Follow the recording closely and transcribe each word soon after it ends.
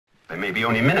There may be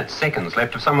only minutes, seconds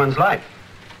left of someone's life.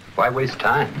 Why waste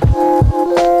time?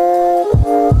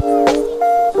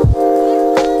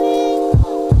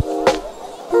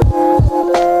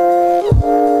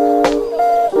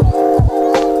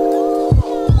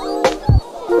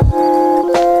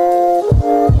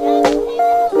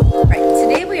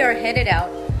 Headed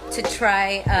out to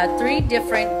try 3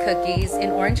 different cookies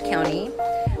in Orange County.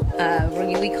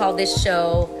 We call this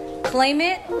show Claim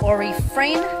It or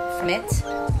Refrain from It.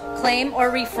 Claim or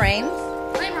Refrain.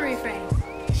 Claim or Refrain.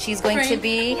 She's going to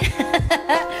be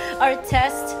our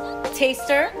test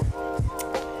taster.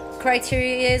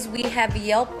 Criteria is we have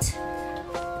Yelped.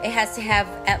 It has to have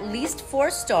at least 4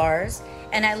 stars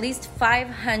and at least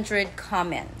 500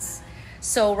 comments.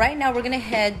 So right now we're gonna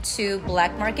head to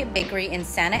Blackmarket Bakery in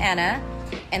Santa Ana,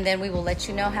 and then we will let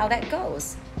you know how that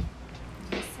goes.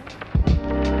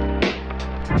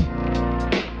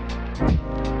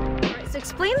 All right, so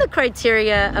explain the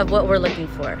criteria of what we're looking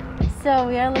for. So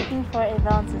we are looking for a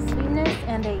balance of sweetness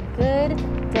and a good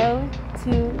dough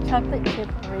to chocolate chip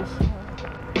ratio.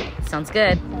 Sounds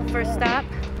good. First stop,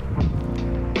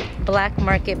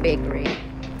 Blackmarket Bakery.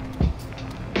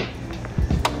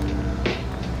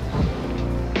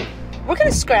 We're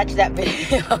gonna scratch that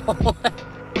video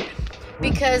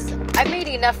because I made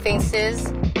enough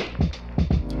faces,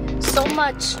 so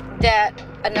much that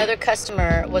another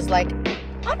customer was like,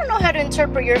 I don't know how to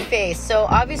interpret your face. So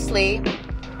obviously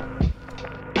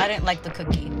I didn't like the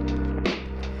cookie.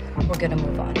 We're gonna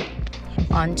move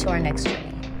on to our next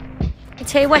journey.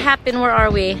 Maitei, what happened? Where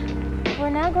are we?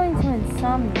 We're now going to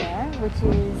Insomnia, which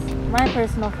is my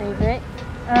personal favorite.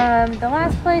 The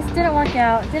last place didn't work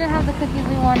out, didn't have the cookies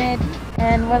we wanted,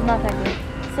 and was not that good.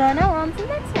 So now we're on to the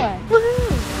next one.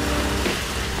 Woohoo!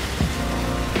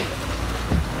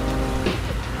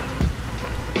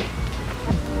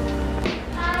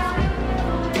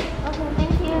 Okay,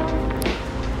 thank you.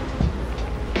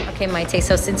 Okay, Maitei,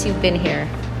 so since you've been here,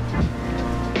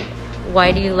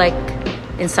 why do you like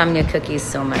Insomnia cookies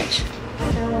so much?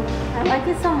 So I like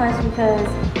it so much because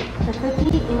the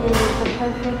cookie is the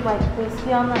perfect, like,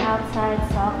 crispy on the outside,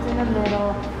 soft in the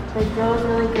middle. The dough is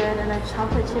really good, and the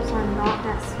chocolate chips are not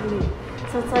that sweet.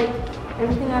 So it's like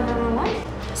everything I've ever wanted.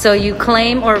 So you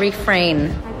claim or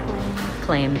refrain? I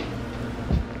Claim.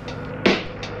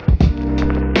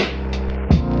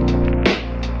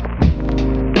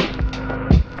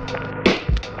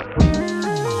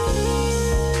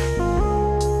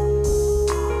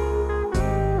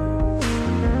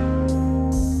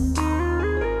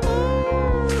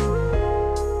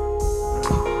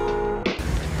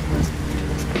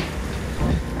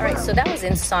 So that was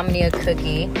Insomnia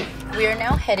cookie. We are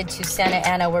now headed to Santa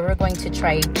Ana, where we're going to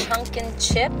try Chunk and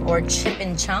Chip or Chip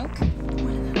and Chunk.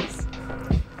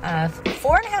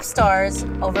 4.5 stars,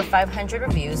 over 500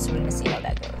 reviews. So we're gonna see how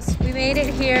that goes. We made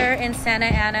it here in Santa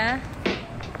Ana.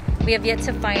 We have yet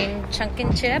to find Chunk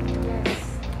and Chip.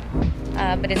 Yes.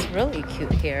 But it's really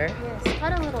cute here. Yes,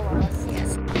 quite a little lost.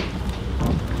 Yes.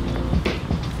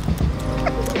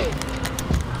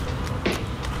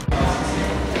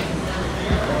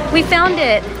 We found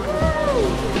it.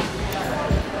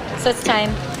 So it's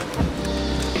time.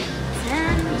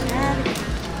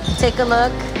 Take a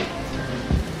look.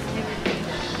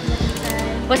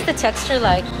 What's the texture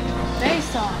like? Very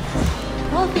soft. The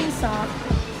whole thing's soft.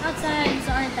 Outsides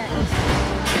aren't that easy.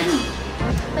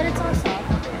 But it's all soft.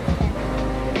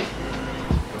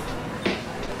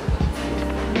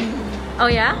 Oh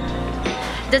yeah?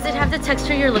 Does it have the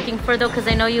texture you're looking for though? Because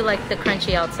I know you like the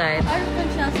crunchy outside. I like the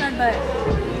crunchy outside, but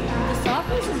the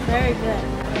softness is very good.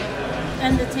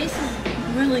 And the taste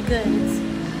is really good.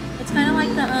 It's kind of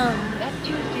like the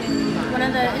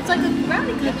it's like a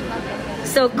brownie cookie.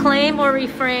 So claim or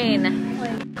refrain?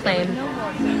 Claim.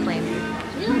 Claim.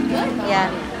 Yeah.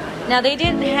 Now they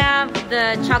didn't have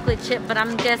the chocolate chip, but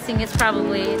I'm guessing it'd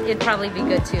probably be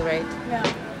good too, right? Yeah.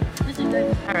 This is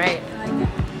good. All right. I like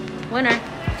it. Winner.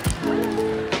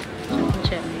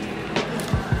 Chip.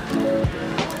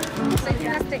 So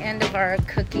that's the end of our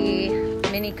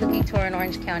mini cookie tour in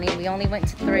Orange County. We only went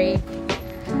to 3.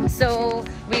 So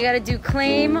we got to do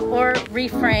claim or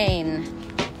refrain.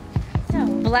 So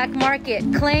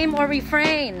Blackmarket, claim or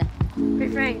refrain?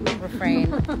 Refrain.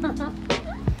 Refrain.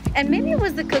 And maybe it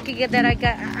was the cookie that I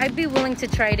got. I'd be willing to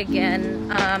try it again,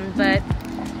 but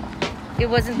it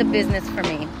wasn't the business for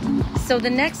me. So the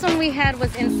next one we had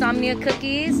was Insomnia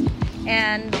cookies,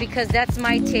 and because that's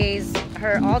Maitei's,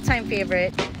 her all-time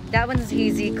favorite, that one's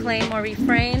easy. Claim or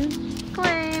refrain?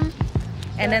 Claim.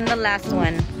 And then the last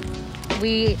one,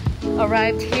 we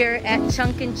arrived here at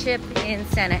Chunk and Chip in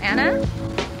Santa Ana.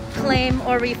 Claim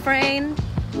or refrain?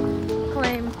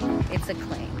 Claim. It's a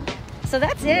claim. So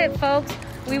that's it, folks.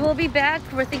 We will be back.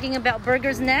 We're thinking about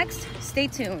burgers next. Stay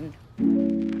tuned.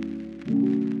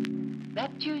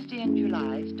 That Tuesday in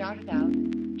July started out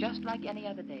just like any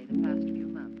other day the past few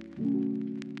months.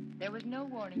 There was no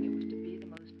warning it was to be the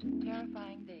most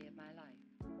terrifying day